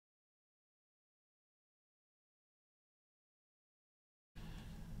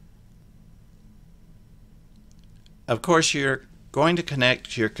Of course, you're going to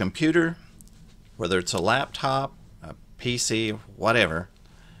connect your computer, whether it's a laptop, a PC, whatever,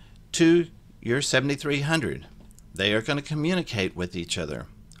 to your 7300. They are going to communicate with each other.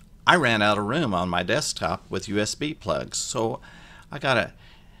 I ran out of room on my desktop with USB plugs, so I got a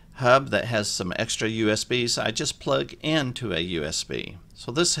hub that has some extra USBs. I just plug into a USB. So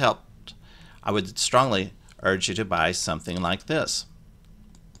this helped. I would strongly urge you to buy something like this.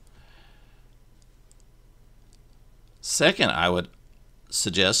 Second, I would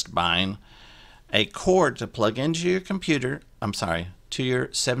suggest buying a cord to plug into your computer, to your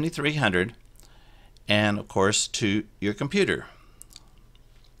 7300, and of course to your computer.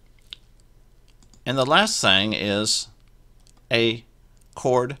 And the last thing is a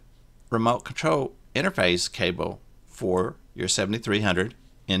cord remote control interface cable for your 7300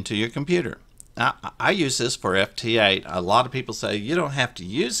 into your computer. Now, I use this for FT8. A lot of people say you don't have to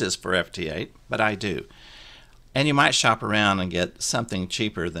use this for FT8, but I do. And you might shop around and get something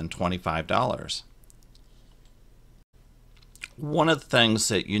cheaper than $25. One of the things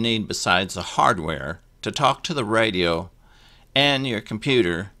that you need besides the hardware to talk to the radio and your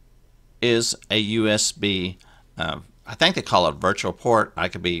computer is a USB, I think they call it virtual port. I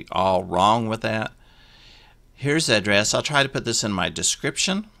could be all wrong with that. Here's the address. I'll try to put this in my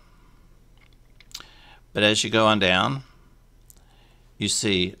description. But as you go on down, you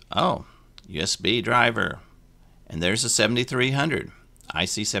see, oh, USB driver. And there's a 7300,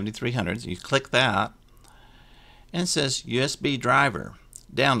 IC 7300. You click that, and it says USB driver,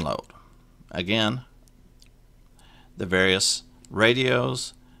 download. Again, the various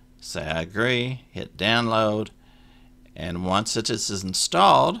radios, say I agree, hit download, and once it is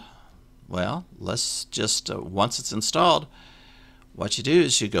installed, well, let's just, once it's installed, what you do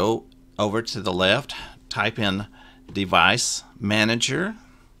is you go over to the left, type in Device Manager,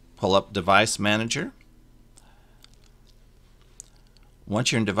 pull up Device Manager.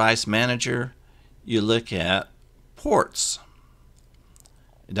 Once you're in Device Manager, you look at ports.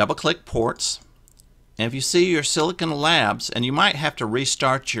 Double-click ports, and if you see your Silicon Labs, and you might have to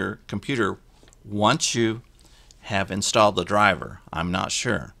restart your computer once you have installed the driver. I'm not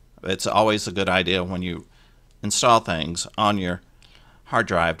sure. It's always a good idea when you install things on your hard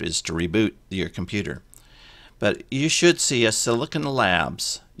drive is to reboot your computer. But you should see a Silicon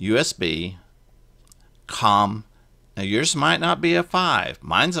Labs USB COM. Now yours might not be a 5.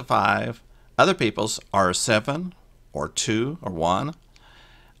 Mine's a 5. Other people's are a 7 or 2 or 1.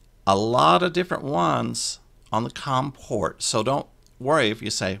 A lot of different ones on the COM port. So don't worry if you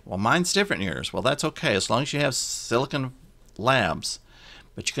say, well, mine's different than yours. Well, that's okay as long as you have Silicon Labs.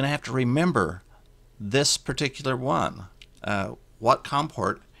 But you're going to have to remember this particular one, what COM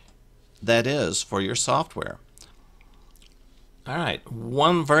port that is for your software. All right,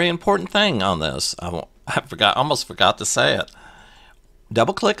 one very important thing on this. Almost forgot to say it.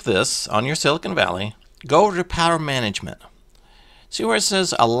 Double click this on your Silicon Valley. Go over to Power Management. See where it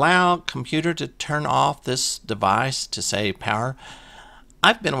says allow computer to turn off this device to save power?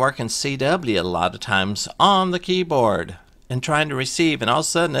 I've been working CW a lot of times on the keyboard and trying to receive, and all of a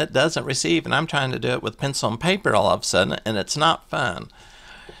sudden it doesn't receive, and I'm trying to do it with pencil and paper all of a sudden, and it's not fun.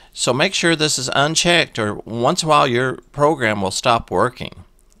 So make sure this is unchecked, or once in a while your program will stop working.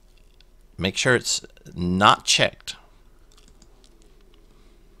 Make sure it's not checked.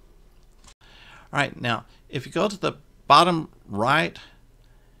 All right, now if you go to the bottom right,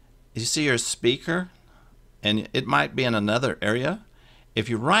 you see your speaker, and it might be in another area. If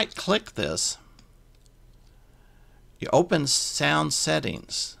you right click this, you open sound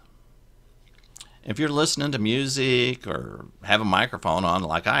settings. If you're listening to music or have a microphone on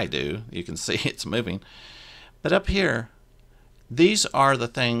like I do, you can see it's moving. But up here, these are the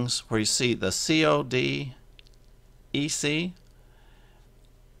things where you see the CODEC.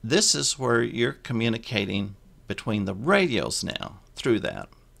 This is where you're communicating between the radios now through that.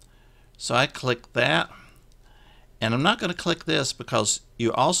 So I click that, and I'm not going to click this because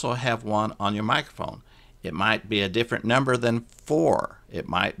you also have one on your microphone. It might be a different number than 4. It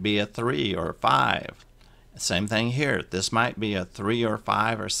might be a 3 or a 5. Same thing here. This might be a 3 or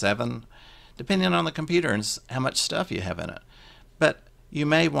 5 or 7, depending on the computer and how much stuff you have in it. But you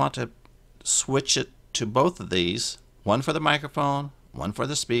may want to switch it to both of these, one for the microphone, one for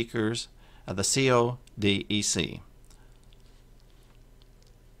the speakers, the CODEC.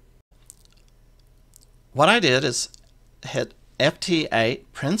 What I did is hit FT8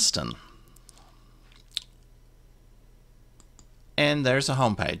 Princeton. And there's a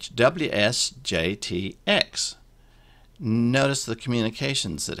home page, WSJT-X. Notice the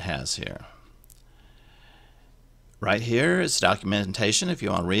communications it has here. Right here is documentation if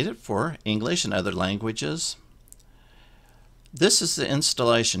you want to read it for English and other languages. This is the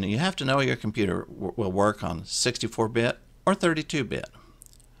installation. You have to know your computer will work on 64-bit or 32-bit.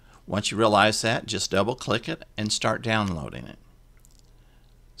 Once you realize that, just double click it and start downloading it.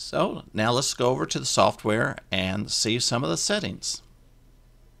 So now let's go over to the software and see some of the settings.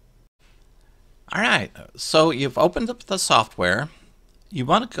 Alright, so you've opened up the software. You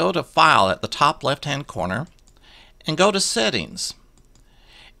want to go to File at the top left-hand corner and go to Settings.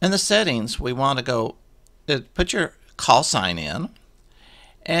 In the settings, we want to go put your call sign in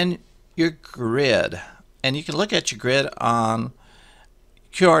and your grid. And you can look at your grid on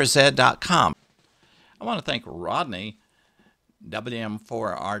qrz.com. I want to thank Rodney,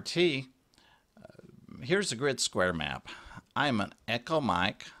 WM4RT. Here's the grid square map. I'm an Echo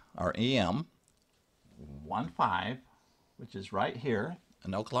Mike, or EM, 15, which is right here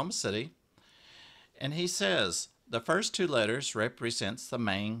in Oklahoma City. And he says the first two letters represents the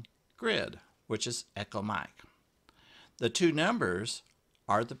main grid, which is Echo Mike. The two numbers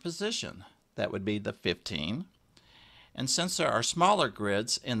are the position. That would be the 15. And since there are smaller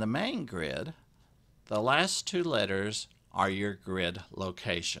grids in the main grid, the last two letters are your grid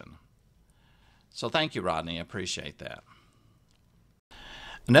location. So thank you, Rodney. I appreciate that.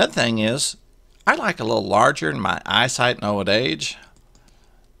 Another thing is, I like a little larger in my eyesight and old age.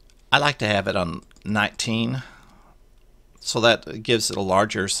 I like to have it on 19, so that gives it a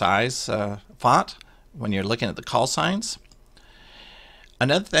larger size font when you're looking at the call signs.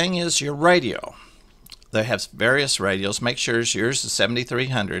 Another thing is your radio. They have various radios. Make sure yours is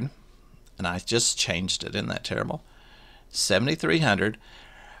 7300, and I just changed it. Isn't that terrible? 7300.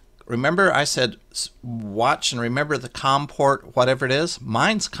 Remember I said watch and remember the COM port, whatever it is?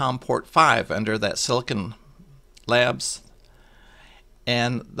 Mine's COM port 5 under that Silicon Labs.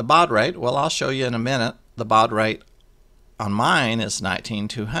 And the baud rate, well, I'll show you in a minute. The baud rate on mine is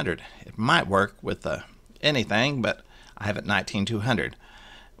 19200. It might work with anything, but I have it 19200.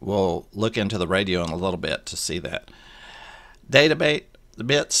 We'll look into the radio in a little bit to see that. Data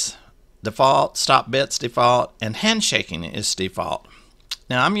bits, default, stop bits default, and handshaking is default.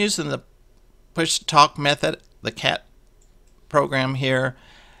 Now I'm using the push to talk method, the CAT program here.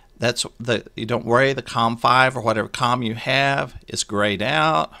 You don't worry, the COM5 or whatever COM you have is grayed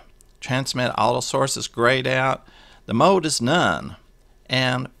out. Transmit auto source is grayed out. The mode is none,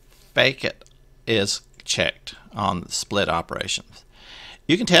 and fake it is checked on the split operations.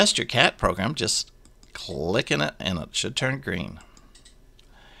 You can test your CAT program just clicking it and it should turn green.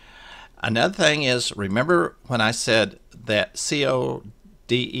 Another thing is, remember when I said that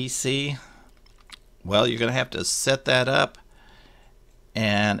CODEC? Well, you're going to have to set that up.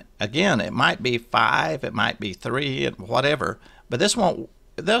 And again, it might be 5, it might be 3, whatever. But this won't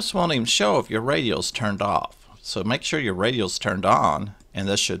even show if your radio's turned off. So make sure your radio's turned on, and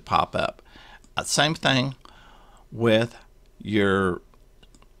this should pop up. Same thing with your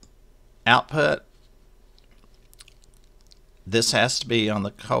output. This has to be on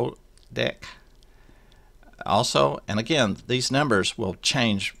the codec also. And again, these numbers will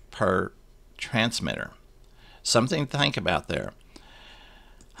change per transmitter. Something to think about there.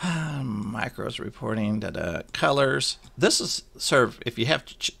 Micros reporting, colors. This is if you have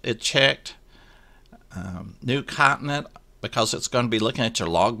it checked, new continent, because it's going to be looking at your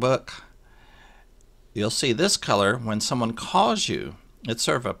logbook. You'll see this color when someone calls you. It's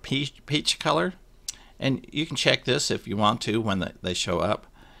sort of a peach color, and you can check this if you want to when they show up.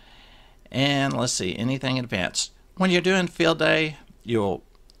 And let's see, anything advanced. When you're doing field day, you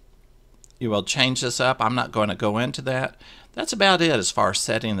will change this up. I'm not going to go into that. That's about it as far as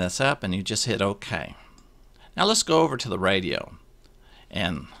setting this up, and you just hit OK. Now let's go over to the radio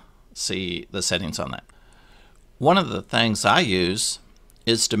and see the settings on that. One of the things I use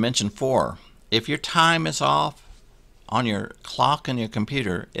is dimension 4. If your time is off on your clock in your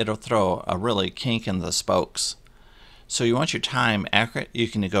computer, it'll throw a really kink in the spokes. So you want your time accurate, you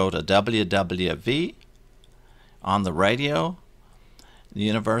can go to WWV on the radio. The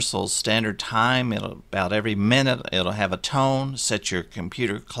universal standard time, about every minute it'll have a tone. Set your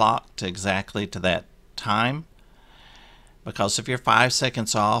computer clock to exactly to that time, because if you're 5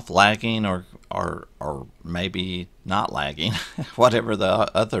 seconds off, lagging, or maybe not lagging, whatever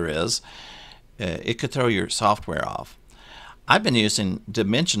the other is, it could throw your software off. I've been using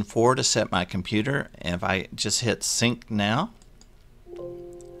dimension 4 to set my computer, and if I just hit sync now,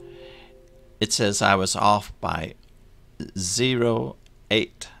 it says I was off by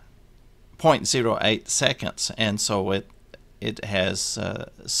 0.08 seconds, and so it has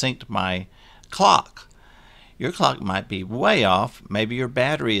synced my clock. Your clock might be way off. Maybe your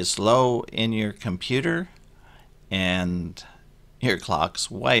battery is low in your computer and your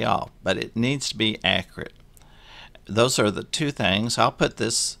clock's way off, but it needs to be accurate. those are the two things. I'll put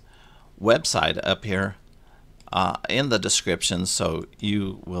this website up here in the description so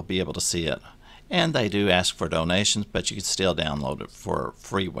you will be able to see it. And they do ask for donations, but you can still download it for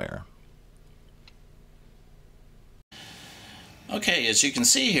freeware. Okay, as you can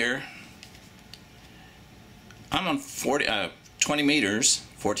see here, I'm on 20 meters,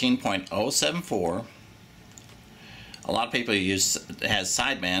 14.074. A lot of people has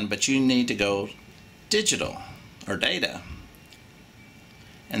sideband, but you need to go digital or data,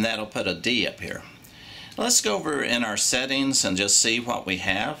 and that'll put a D up here. Let's go over in our settings and just see what we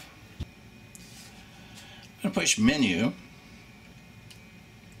have. I'm going to push menu,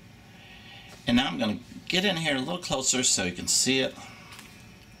 and now I'm going to get in here a little closer so you can see it.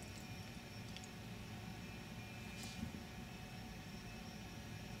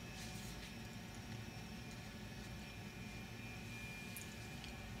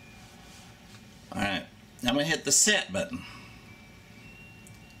 Alright, now I'm going to hit the set button.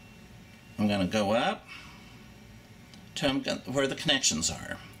 I'm going to go up to where the connections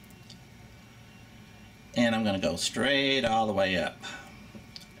are. And I'm going to go straight all the way up.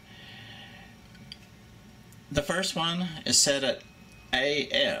 The first one is set at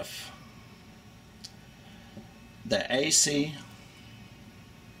AF. The AC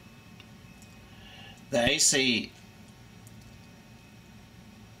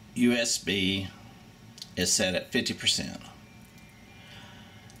USB is set at 50%.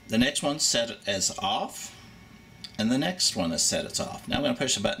 The next one's set as off, and the next one is set as off. Now I'm going to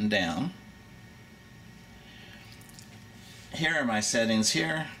push the button down. Here are my settings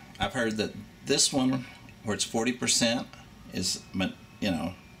here. I've heard that this one, where it's 40%, is, you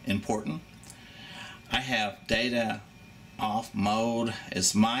know, important. I have data off mode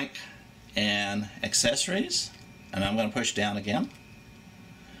is mic and accessories, and I'm going to push down again.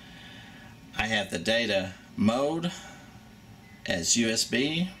 I have the data mode as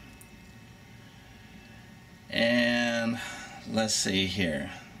USB, and let's see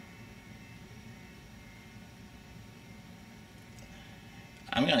here.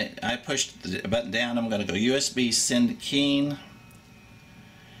 I pushed the button down. I'm going to go USB send keying.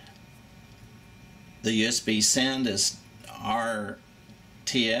 The USB send is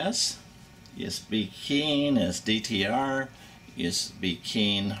RTS. USB keying is DTR. USB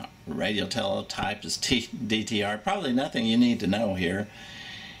keying radio teletype is DTR. Probably nothing you need to know here.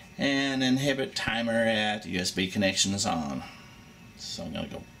 And inhibit timer at USB connection is on. So I'm going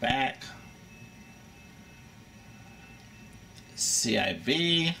to go back.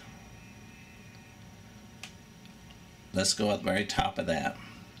 CIV. Let's go at the very top of that.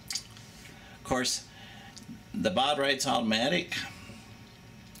 Of course, the baud rate's automatic.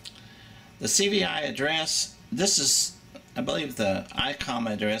 The CVI address, this is, I believe, the Icom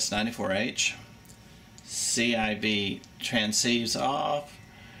address 94H. CIV transceives off.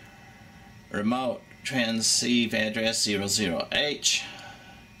 Remote transceive address 00H.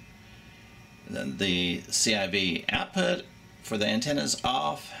 Then the CIV output for the antennas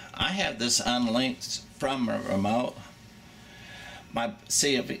off. I have this unlinked from a remote. My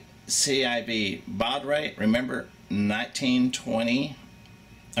CIV baud rate, remember, 1920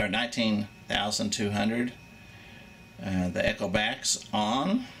 or 19,200. The echo back's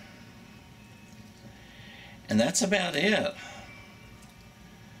on, and that's about it.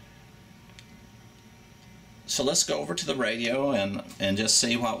 So let's go over to the radio and just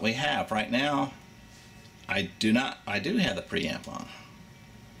see what we have. Right now, I do have the preamp on.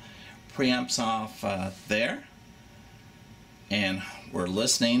 Preamp's off there, and we're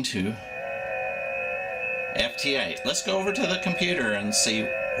listening to FT8. Let's go over to the computer and see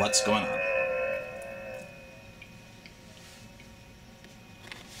what's going on.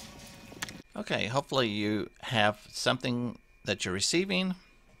 Okay, hopefully you have something that you're receiving.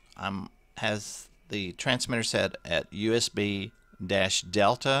 Has the transmitter set at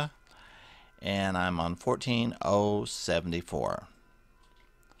USB-Delta, and I'm on 14.074.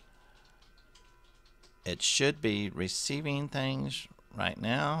 It should be receiving things right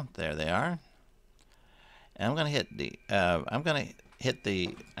now. There they are. And I'm going to hit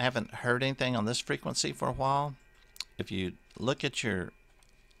the I haven't heard anything on this frequency for a while. If you look at your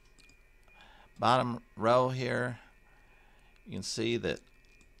bottom row here, you can see that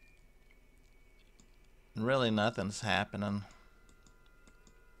really nothing's happening.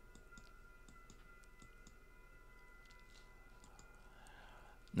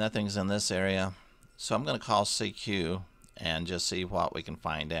 Nothing's in this area. So I'm going to call CQ and just see what we can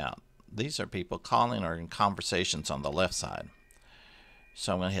find out. These are people calling or in conversations on the left side.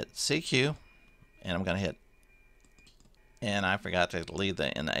 So I'm going to hit CQ, and I'm going to hit, and I forgot to leave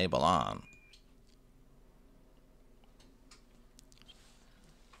the enable on.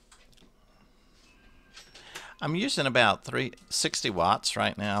 I'm using about 60 watts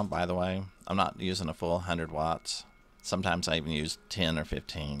right now, by the way. I'm not using a full 100 watts. Sometimes I even use 10 or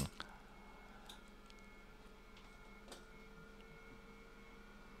 15.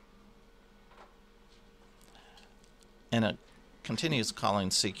 And it continues calling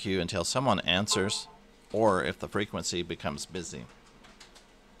CQ until someone answers or if the frequency becomes busy.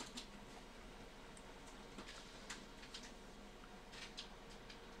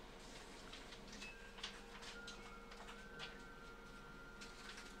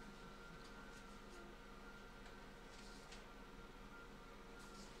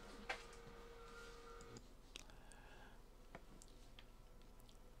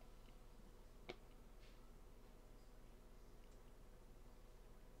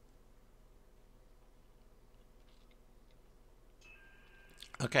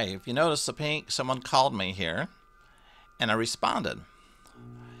 Okay, if you notice the pink, someone called me here, and I responded.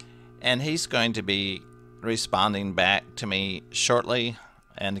 And he's going to be responding back to me shortly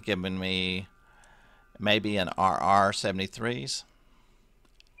and giving me maybe an RR73s,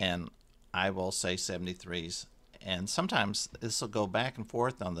 and I will say 73s. And sometimes this will go back and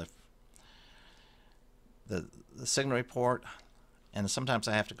forth on the signal report, and sometimes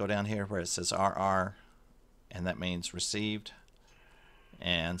I have to go down here where it says RR, and that means received,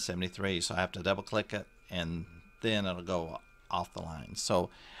 and 73, so I have to double click it and then it'll go off the line.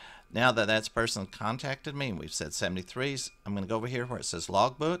 So now that that person contacted me and we've said 73s, I'm going to go over here where it says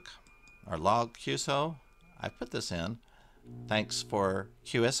logbook or log QSO. I put this in, thanks for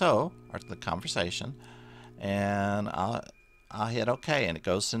QSO, or the conversation, and I'll hit OK, and it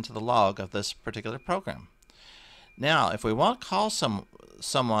goes into the log of this particular program. Now if we want to call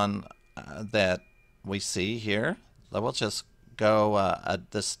someone that we see here, we'll just go,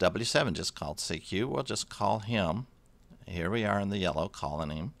 this W7 just called CQ. We'll just call him. Here we are in the yellow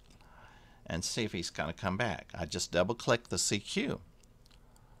calling him and see if he's going to come back. I just double click the CQ. Of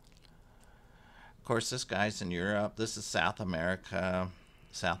course, this guy's in Europe. This is South America.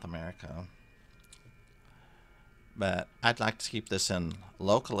 But I'd like to keep this in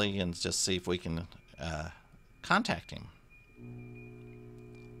locally and just see if we can contact him.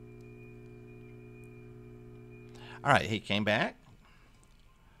 All right, he came back.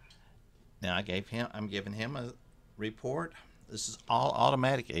 Now I'm giving him a report. This is all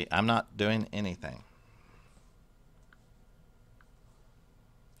automatic. I'm not doing anything.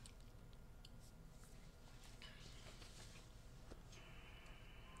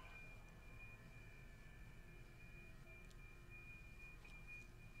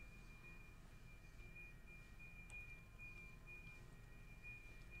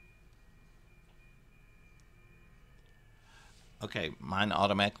 Okay, mine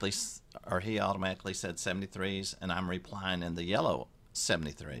automatically, or he automatically said 73s, and I'm replying in the yellow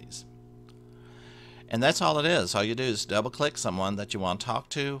 73s. And that's all it is. All you do is double click someone that you want to talk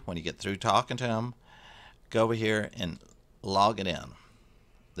to. When you get through talking to them, go over here and log it in.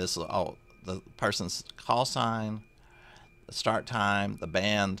 This is the person's call sign, the start time, the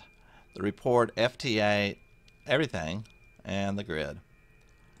band, the report, FTA, everything, and the grid.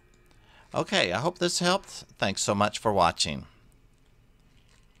 Okay, I hope this helped. Thanks so much for watching.